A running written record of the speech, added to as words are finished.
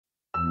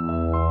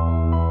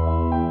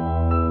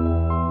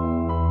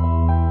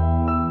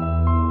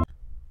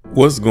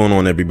What's going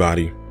on,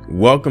 everybody?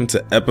 Welcome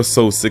to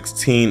episode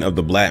 16 of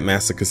the Black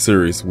Massacre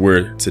series,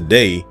 where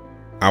today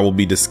I will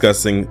be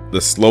discussing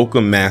the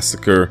Slocum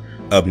Massacre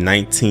of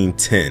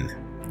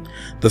 1910.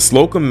 The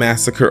Slocum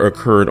Massacre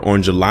occurred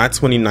on July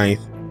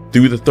 29th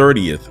through the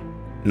 30th,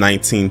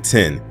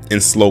 1910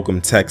 in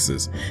Slocum,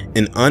 Texas,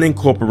 an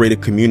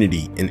unincorporated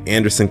community in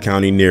Anderson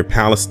County near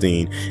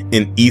Palestine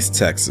in East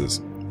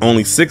Texas.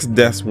 Only 6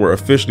 deaths were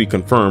officially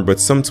confirmed, but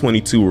some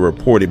 22 were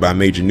reported by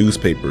major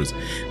newspapers.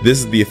 This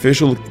is the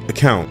official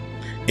account,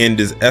 and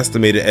is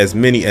estimated as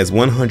many as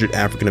 100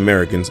 African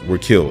Americans were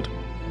killed.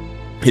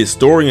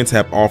 Historians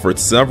have offered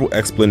several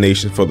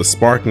explanations for the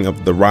sparking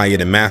of the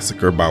riot and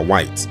massacre by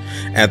whites.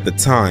 At the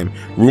time,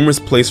 rumors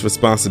placed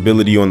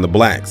responsibility on the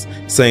blacks,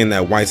 saying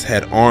that whites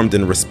had armed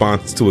in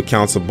response to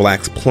accounts of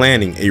blacks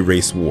planning a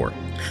race war.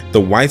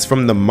 The whites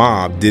from the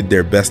mob did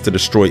their best to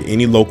destroy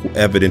any local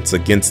evidence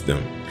against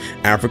them.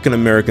 African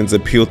Americans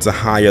appealed to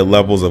higher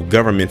levels of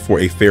government for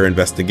a fair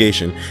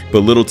investigation, but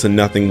little to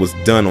nothing was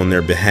done on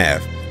their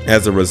behalf.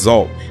 As a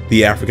result,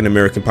 the African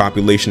American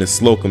population in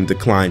Slocum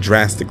declined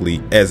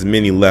drastically, as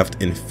many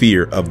left in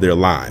fear of their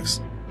lives.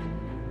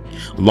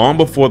 Long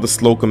before the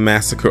Slocum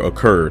Massacre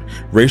occurred,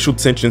 racial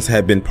tensions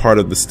had been part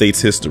of the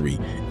state's history.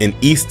 In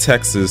East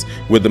Texas,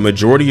 where the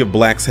majority of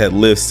blacks had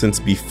lived since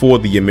before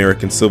the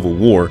American Civil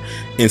War,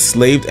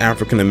 enslaved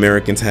African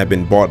Americans had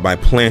been bought by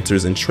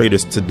planters and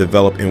traders to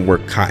develop and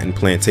work cotton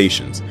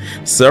plantations.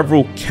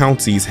 Several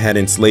counties had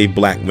enslaved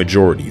black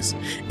majorities.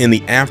 In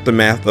the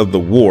aftermath of the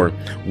war,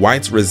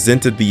 whites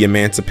resented the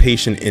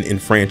emancipation and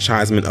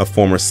enfranchisement of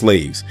former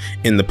slaves.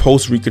 In the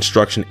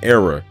post-Reconstruction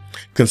era,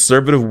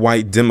 conservative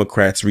white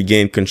Democrats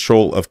regained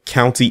control of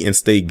county and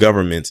state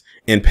governments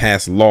and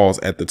passed laws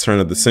at the turn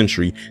of the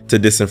century to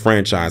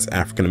disenfranchise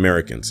African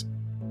Americans.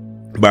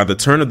 By the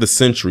turn of the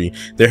century,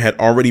 there had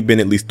already been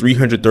at least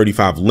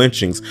 335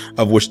 lynchings,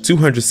 of which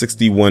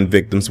 261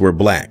 victims were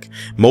black.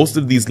 Most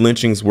of these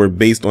lynchings were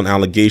based on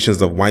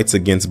allegations of whites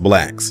against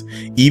blacks.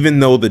 Even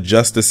though the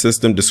justice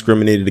system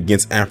discriminated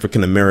against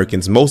African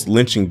Americans, most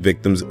lynching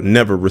victims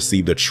never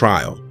received a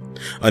trial.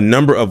 A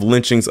number of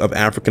lynchings of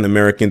African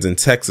Americans in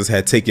Texas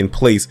had taken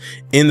place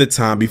in the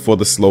time before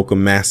the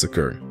Slocum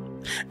Massacre.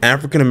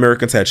 African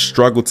Americans had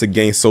struggled to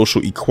gain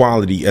social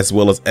equality as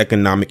well as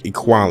economic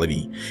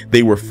equality.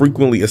 They were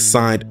frequently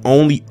assigned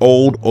only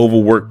old,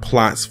 overworked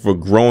plots for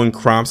growing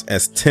crops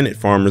as tenant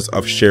farmers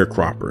of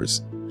sharecroppers.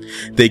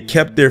 They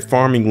kept their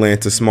farming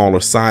land to smaller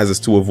sizes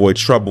to avoid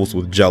troubles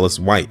with jealous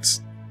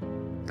whites.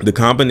 The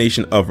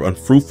combination of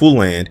unfruitful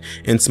land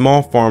and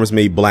small farms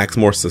made blacks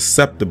more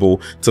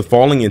susceptible to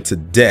falling into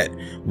debt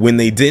when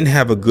they didn't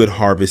have a good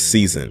harvest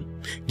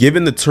season.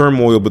 Given the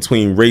turmoil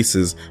between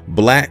races,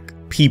 black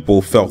people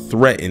felt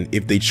threatened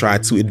if they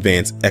tried to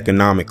advance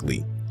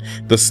economically.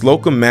 The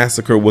Slocum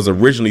Massacre was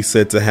originally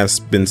said to have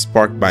been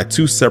sparked by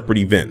 2 separate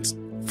events.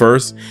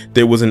 First,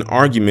 there was an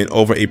argument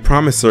over a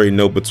promissory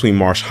note between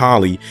Marsh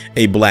Holly,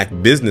 a black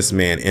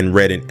businessman, and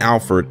Redden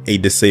Alford, a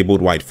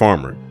disabled white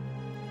farmer.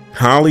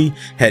 Holly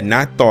had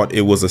not thought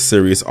it was a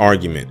serious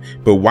argument,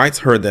 but whites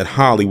heard that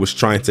Holly was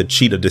trying to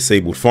cheat a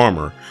disabled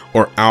farmer,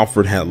 or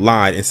Alford had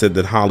lied and said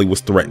that Holly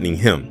was threatening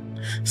him.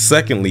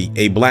 Secondly,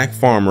 a black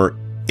farmer,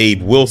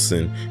 Abe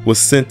Wilson,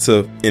 was sent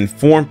to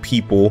inform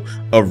people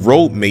of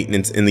road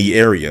maintenance in the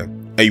area.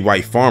 A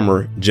white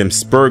farmer, Jim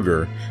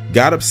Spurger,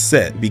 got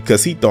upset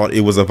because he thought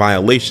it was a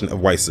violation of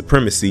white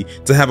supremacy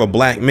to have a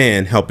black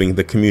man helping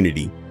the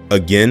community.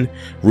 Again,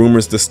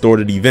 rumors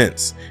distorted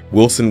events.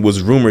 Wilson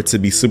was rumored to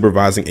be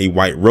supervising a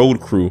white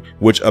road crew,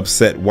 which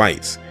upset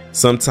whites.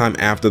 Sometime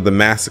after the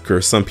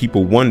massacre, some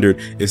people wondered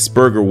if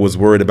Spurger was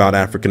worried about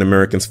African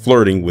Americans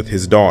flirting with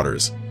his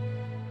daughters.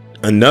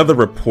 Another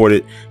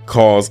reported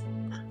cause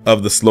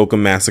of the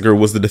Slocum Massacre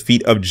was the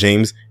defeat of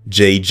James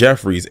J.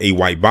 Jeffries, a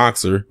white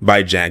boxer,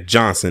 by Jack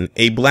Johnson,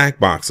 a black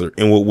boxer,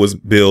 in what was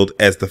billed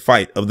as the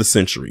fight of the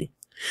century.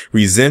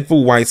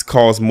 Resentful whites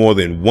caused more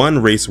than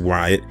one race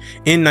riot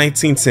in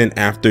 1910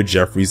 after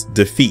Jeffries'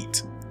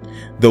 defeat.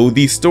 Though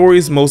these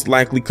stories most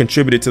likely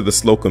contributed to the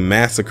Slocum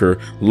Massacre,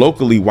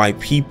 locally white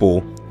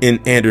people in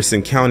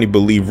Anderson County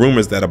believe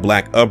rumors that a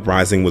black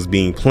uprising was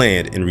being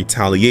planned in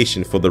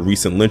retaliation for the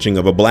recent lynching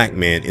of a black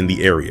man in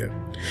the area.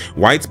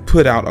 Whites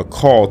put out a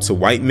call to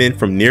white men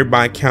from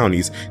nearby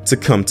counties to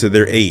come to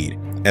their aid.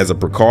 As a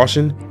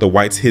precaution, the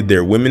whites hid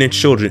their women and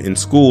children in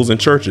schools and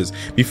churches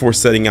before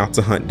setting out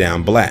to hunt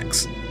down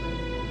blacks.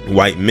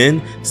 White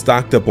men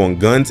stocked up on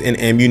guns and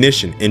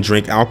ammunition and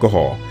drank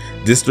alcohol.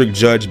 District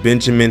Judge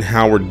Benjamin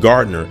Howard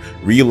Gardner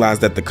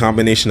realized that the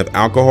combination of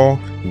alcohol,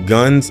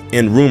 guns,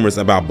 and rumors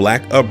about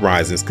black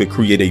uprisings could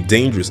create a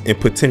dangerous and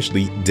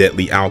potentially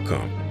deadly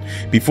outcome.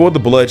 Before the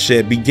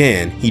bloodshed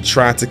began, he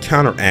tried to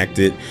counteract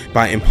it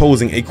by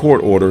imposing a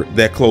court order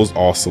that closed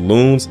all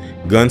saloons,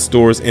 gun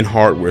stores, and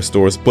hardware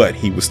stores, but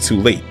he was too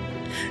late.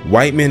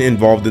 White men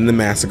involved in the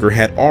massacre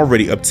had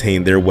already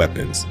obtained their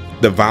weapons.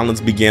 The violence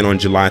began on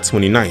July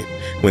 29th,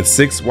 when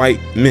 6 white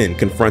men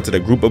confronted a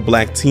group of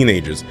black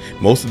teenagers.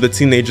 Most of the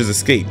teenagers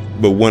escaped,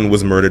 but one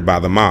was murdered by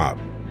the mob.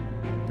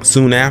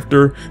 Soon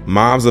after,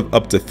 mobs of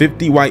up to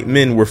 50 white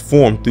men were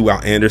formed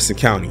throughout Anderson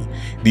County.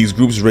 These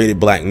groups raided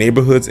black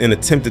neighborhoods and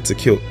attempted to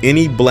kill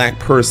any black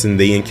person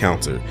they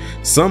encountered.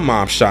 Some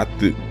mobs shot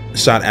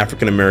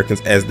African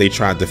Americans as they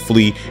tried to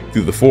flee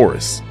through the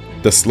forest.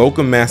 The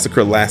Slocum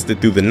Massacre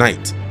lasted through the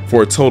night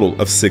for a total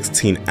of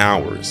 16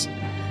 hours.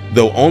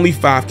 Though only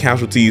 5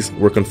 casualties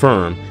were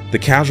confirmed, the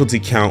casualty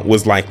count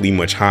was likely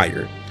much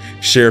higher.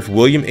 Sheriff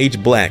William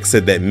H. Black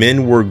said that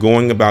men were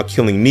going about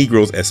killing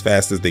Negroes as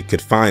fast as they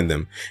could find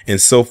them,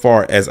 and so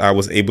far as I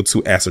was able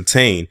to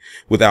ascertain,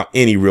 without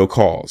any real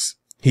cause.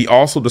 He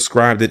also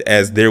described it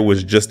as there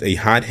was just a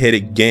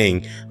hot-headed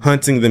gang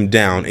hunting them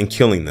down and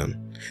killing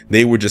them.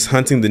 They were just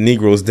hunting the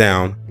Negroes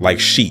down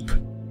like sheep.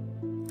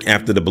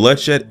 After the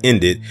bloodshed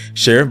ended,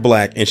 Sheriff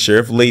Black and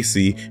Sheriff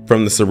Lacey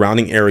from the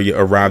surrounding area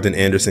arrived in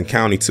Anderson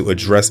County to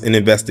address and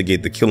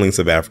investigate the killings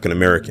of African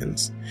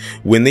Americans.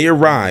 When they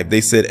arrived,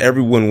 they said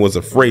everyone was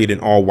afraid and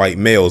all white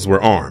males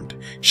were armed.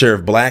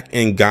 Sheriff Black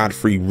and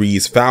Godfrey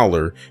Rees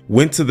Fowler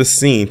went to the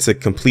scene to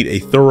complete a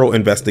thorough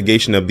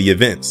investigation of the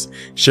events.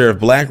 Sheriff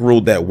Black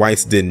ruled that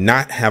whites did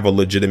not have a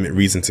legitimate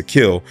reason to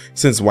kill,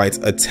 since whites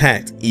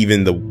attacked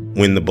even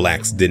when the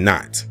blacks did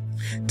not.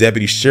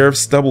 Deputy Sheriff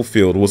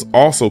Stubblefield was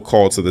also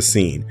called to the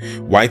scene.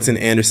 Whites in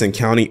Anderson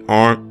County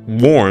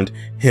warned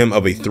him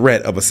of a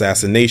threat of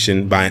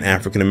assassination by an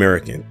African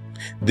American.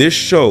 This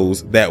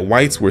shows that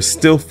whites were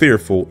still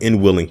fearful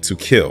and willing to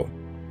kill.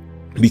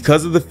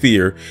 Because of the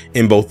fear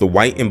in both the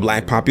white and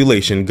black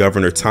population,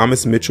 Governor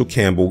Thomas Mitchell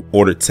Campbell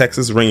ordered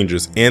Texas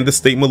Rangers and the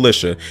state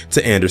militia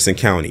to Anderson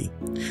County.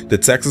 The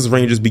Texas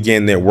Rangers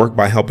began their work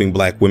by helping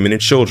black women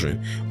and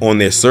children. On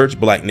their search,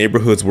 black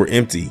neighborhoods were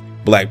empty.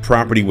 Black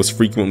property was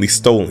frequently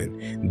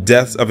stolen.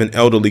 Deaths of an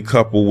elderly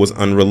couple was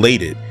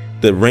unrelated.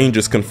 The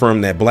Rangers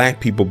confirmed that black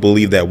people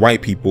believed that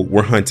white people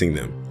were hunting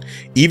them.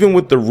 Even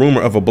with the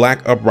rumor of a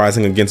black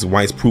uprising against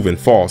whites proven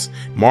false,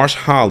 Marsh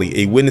Holly,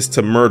 a witness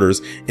to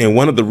murders and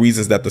one of the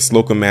reasons that the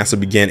Slocum Massacre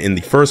began in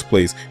the first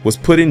place, was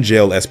put in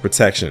jail as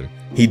protection.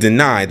 He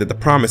denied that the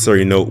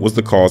promissory note was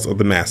the cause of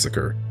the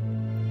massacre.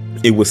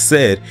 It was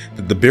said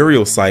that the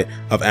burial site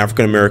of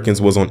African Americans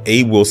was on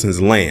A.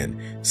 Wilson's land.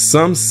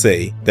 Some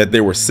say that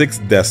there were 6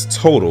 deaths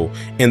total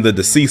and the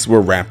deceased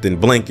were wrapped in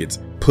blankets,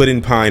 put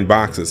in pine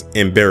boxes,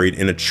 and buried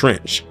in a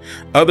trench.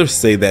 Others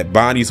say that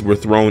bodies were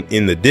thrown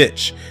in the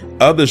ditch.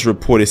 Others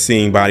reported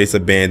seeing bodies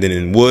abandoned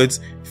in woods,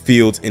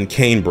 fields, and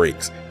cane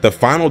brakes. The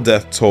final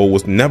death toll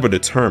was never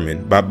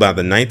determined, but by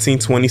the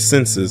 1920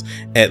 census,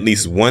 at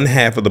least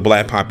 1/2 of the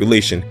black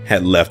population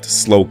had left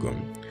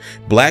Slocum.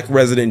 Black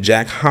resident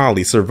Jack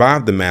Holly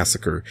survived the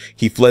massacre.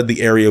 He fled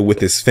the area with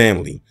his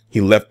family.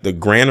 He left the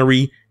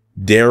granary,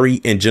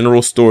 dairy, and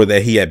general store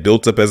that he had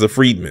built up as a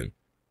freedman.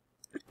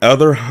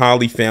 Other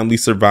Holly family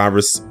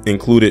survivors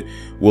included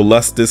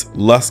Willustus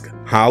Lusk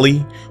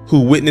Holly,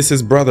 who witnessed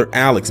his brother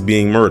Alex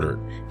being murdered.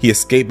 He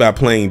escaped by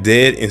playing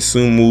dead and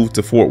soon moved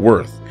to Fort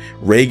Worth.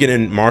 Reagan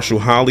and Marshall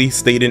Holly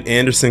stayed in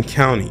Anderson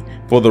County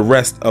for the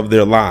rest of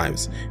their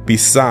lives.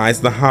 Besides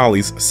the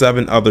Hollies,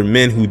 7 other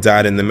men who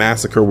died in the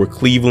massacre were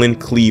Cleveland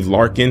Cleve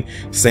Larkin,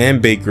 Sam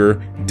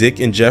Baker, Dick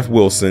and Jeff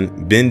Wilson,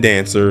 Ben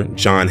Dancer,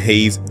 John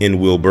Hayes, and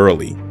Will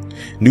Burley.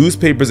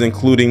 Newspapers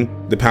including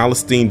the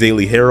Palestine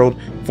Daily Herald,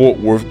 Fort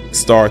Worth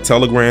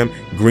Star-Telegram,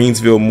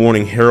 Greensville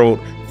Morning Herald,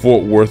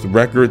 Fort Worth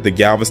Record, the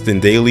Galveston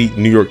Daily,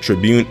 New York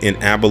Tribune, and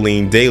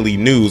Abilene Daily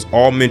News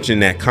all mention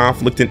that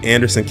conflict in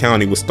Anderson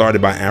County was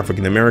started by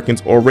African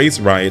Americans or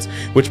race riots,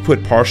 which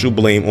put partial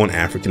blame on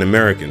African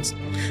Americans.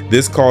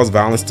 This caused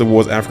violence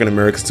towards African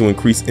Americans to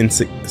increase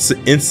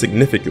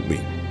insignificantly.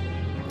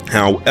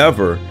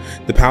 However,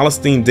 the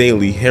Palestine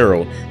Daily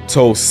Herald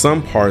told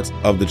some parts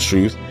of the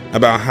truth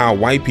about how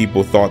white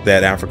people thought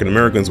that African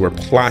Americans were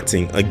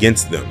plotting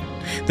against them.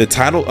 The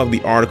title of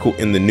the article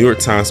in the New York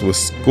Times was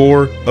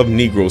 "Score of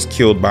Negroes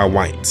Killed by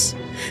Whites,"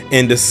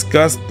 and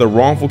discussed the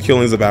wrongful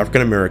killings of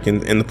African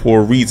Americans and the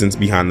poor reasons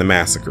behind the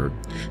massacre.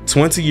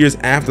 20 years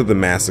after the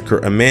massacre,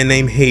 a man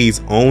named Hayes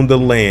owned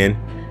land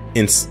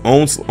in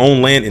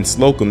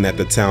Slocum that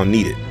the town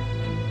needed.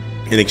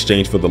 In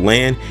exchange for the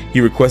land,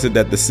 he requested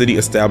that the city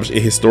establish a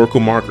historical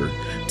marker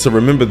to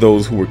remember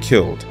those who were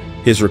killed.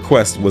 His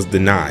request was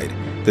denied.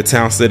 The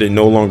town said it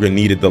no longer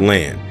needed the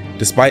land.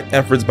 Despite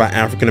efforts by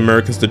African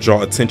Americans to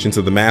draw attention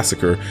to the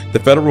massacre, the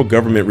federal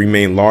government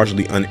remained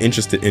largely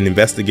uninterested in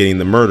investigating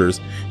the murders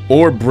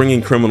or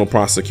bringing criminal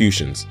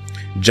prosecutions.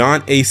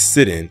 John A.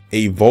 Sidden,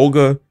 a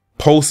Volga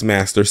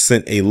postmaster,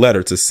 sent a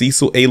letter to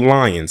Cecil A.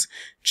 Lyons,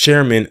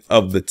 chairman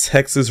of the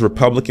Texas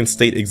Republican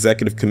State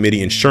Executive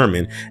Committee in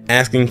Sherman,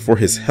 asking for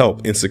his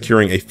help in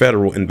securing a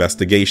federal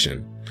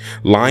investigation.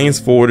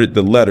 Lyons forwarded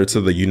the letter to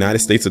the United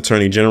States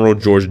Attorney General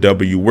George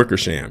W.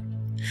 Wickersham.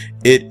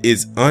 It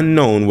is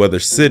unknown whether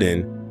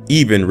Sidden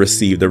even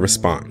received a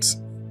response.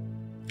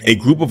 A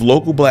group of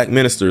local black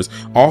ministers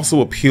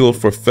also appealed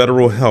for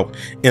federal help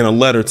in a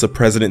letter to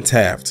President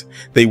Taft.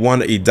 They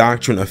wanted a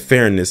doctrine of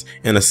fairness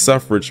and a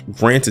suffrage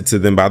granted to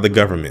them by the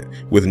government.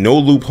 With no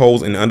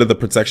loopholes and under the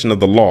protection of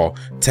the law,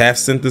 Taft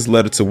sent this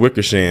letter to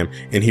Wickersham,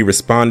 and he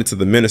responded to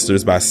the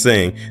ministers by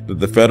saying that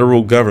the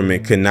federal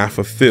government could not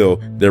fulfill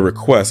their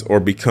request or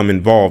become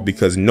involved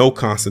because no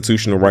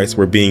constitutional rights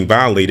were being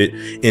violated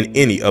in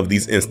any of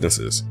these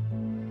instances.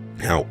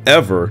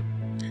 However,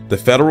 the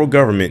federal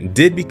government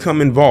did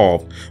become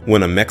involved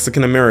when a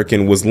Mexican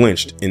American was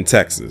lynched in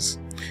Texas.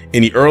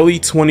 In the early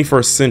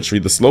 21st century,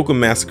 the Slocum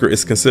Massacre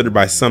is considered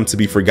by some to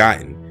be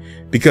forgotten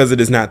because it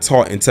is not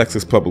taught in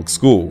Texas public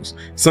schools.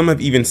 Some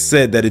have even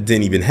said that it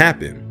didn't even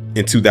happen.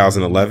 In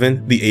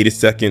 2011, the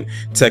 82nd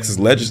Texas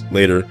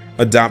legislature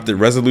adopted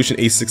Resolution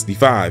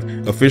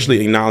 865, officially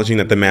acknowledging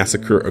that the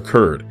massacre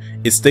occurred.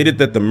 It stated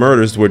that the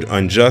murders were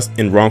unjust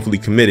and wrongfully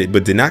committed,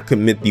 but did not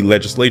commit the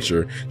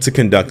legislature to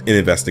conduct an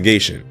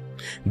investigation.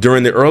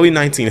 During the early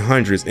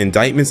 1900s,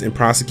 indictments and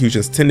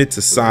prosecutions tended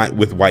to side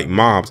with white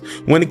mobs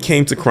when it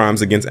came to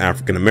crimes against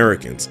African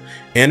Americans.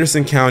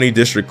 Anderson County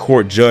District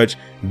Court Judge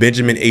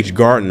Benjamin H.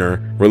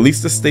 Gardner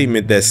released a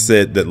statement that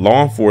said that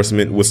law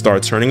enforcement would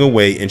start turning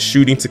away and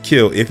shooting to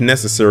kill, if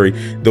necessary,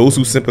 those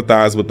who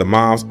sympathized with the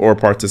mobs or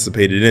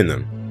participated in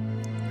them.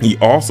 He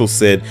also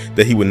said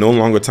that he would no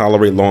longer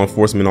tolerate law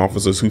enforcement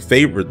officers who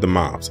favored the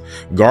mobs.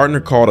 Gardner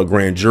called a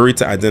grand jury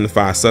to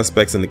identify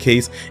suspects in the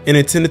case and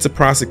intended to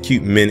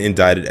prosecute men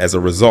indicted as a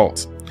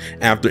result.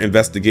 After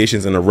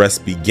investigations and arrests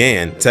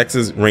began,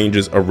 Texas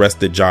Rangers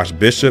arrested Josh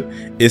Bishop,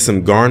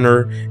 Isam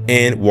Garner,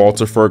 and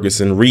Walter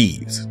Ferguson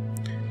Reeves.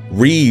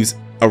 Reeves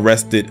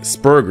arrested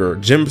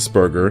Jim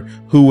Spurger,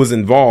 who was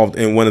involved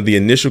in one of the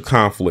initial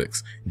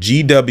conflicts.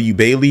 G.W.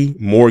 Bailey,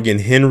 Morgan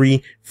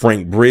Henry,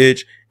 Frank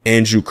Bridge,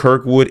 Andrew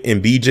Kirkwood,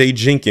 and B.J.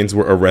 Jenkins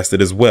were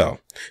arrested as well.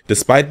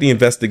 Despite the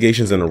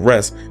investigations and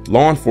arrests,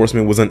 law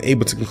enforcement was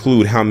unable to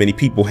conclude how many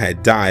people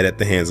had died at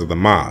the hands of the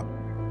mob.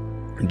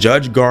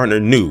 Judge Gardner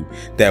knew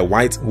that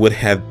whites would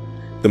have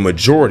the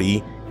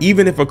majority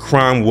even if a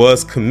crime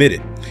was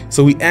committed,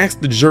 so he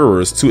asked the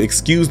jurors to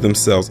excuse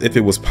themselves if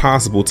it was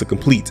possible to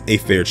complete a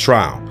fair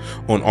trial.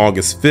 On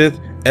August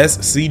 5th,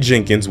 S.C.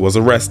 Jenkins was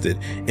arrested,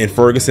 and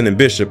Ferguson and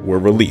Bishop were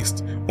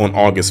released. On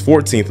August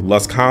 14th,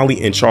 Lusk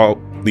Holly and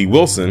Charlie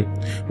Wilson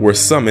were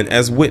summoned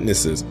as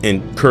witnesses,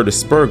 and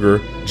Curtis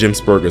Spurger, Jim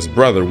Spurger's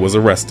brother, was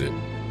arrested.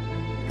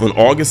 On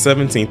August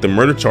 17th, the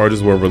murder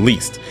charges were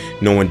released.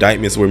 No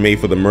indictments were made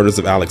for the murders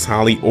of Alex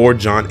Holly or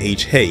John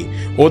H. Hay,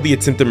 or the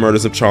attempted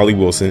murders of Charlie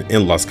Wilson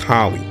and Lusk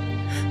Holly.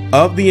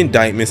 Of the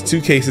indictments,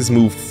 2 cases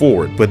moved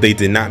forward, but they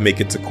did not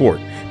make it to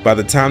court. By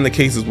the time the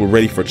cases were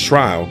ready for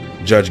trial,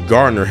 Judge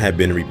Gardner had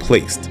been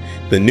replaced.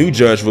 The new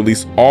judge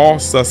released all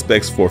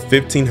suspects for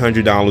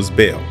 $1,500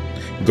 bail.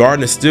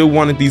 Gardner still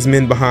wanted these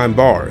men behind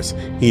bars.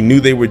 He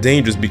knew they were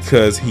dangerous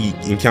because he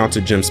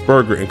encountered Jim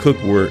Spurger and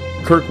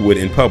Kirkwood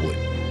in public.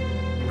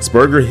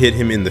 Spurger hit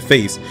him in the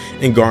face,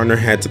 and Gardner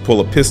had to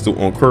pull a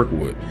pistol on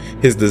Kirkwood.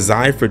 His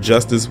desire for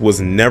justice was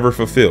never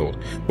fulfilled.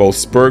 Both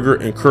Spurger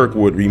and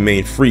Kirkwood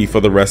remained free for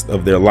the rest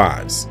of their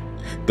lives.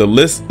 The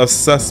list of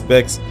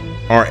suspects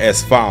are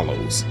as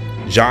follows: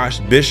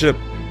 Josh Bishop,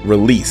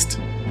 released.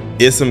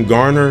 Isam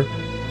Garner,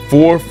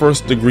 4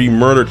 first-degree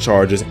murder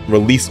charges,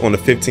 released on a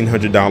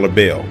 $1,500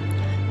 bail.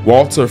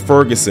 Walter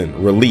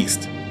Ferguson,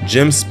 released.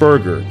 Jim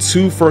Spurger,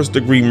 2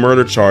 first-degree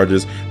murder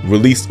charges,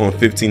 released on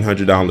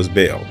 $1,500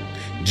 bail.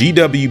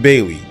 G.W.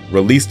 Bailey,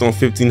 released on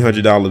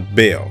 $1,500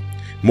 bail.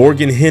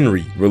 Morgan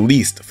Henry,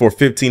 released for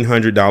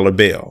 $1,500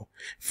 bail.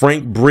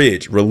 Frank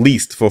Bridge,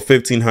 released for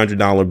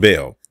 $1,500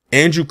 bail.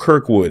 Andrew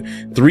Kirkwood,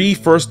 3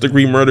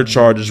 first-degree murder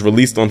charges,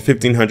 released on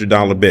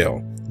 $1,500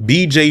 bail.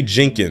 B.J.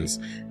 Jenkins,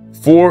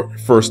 4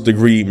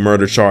 first-degree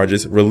murder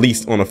charges,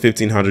 released on a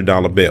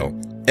 $1,500 bail.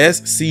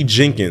 S.C.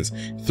 Jenkins,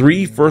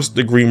 3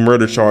 first-degree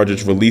murder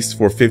charges, released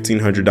for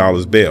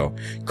 $1,500 bail.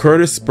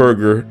 Curtis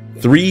Spurger,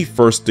 3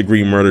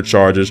 first-degree murder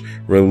charges,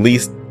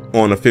 released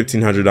on a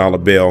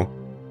 $1,500 bail.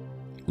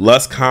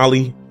 Lusk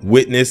Holly,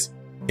 witness,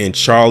 and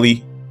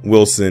Charlie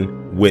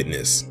Wilson,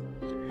 witness.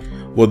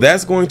 Well,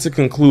 that's going to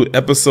conclude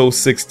episode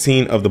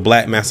 16 of the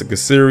Black Massacre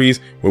series,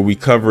 where we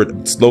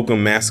covered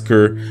Slocum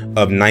Massacre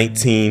of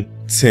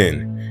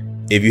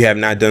 1910. If you have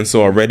not done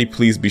so already,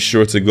 please be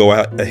sure to go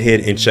ahead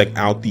and check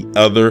out the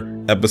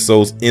other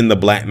episodes in the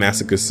Black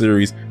Massacre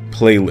series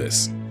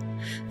playlist.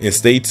 And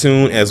stay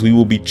tuned, as we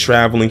will be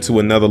traveling to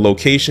another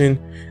location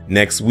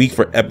next week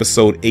for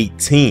episode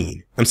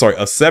 17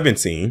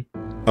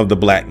 of the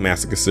Black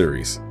Massacre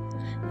series.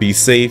 Be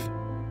safe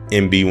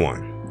and be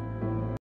one.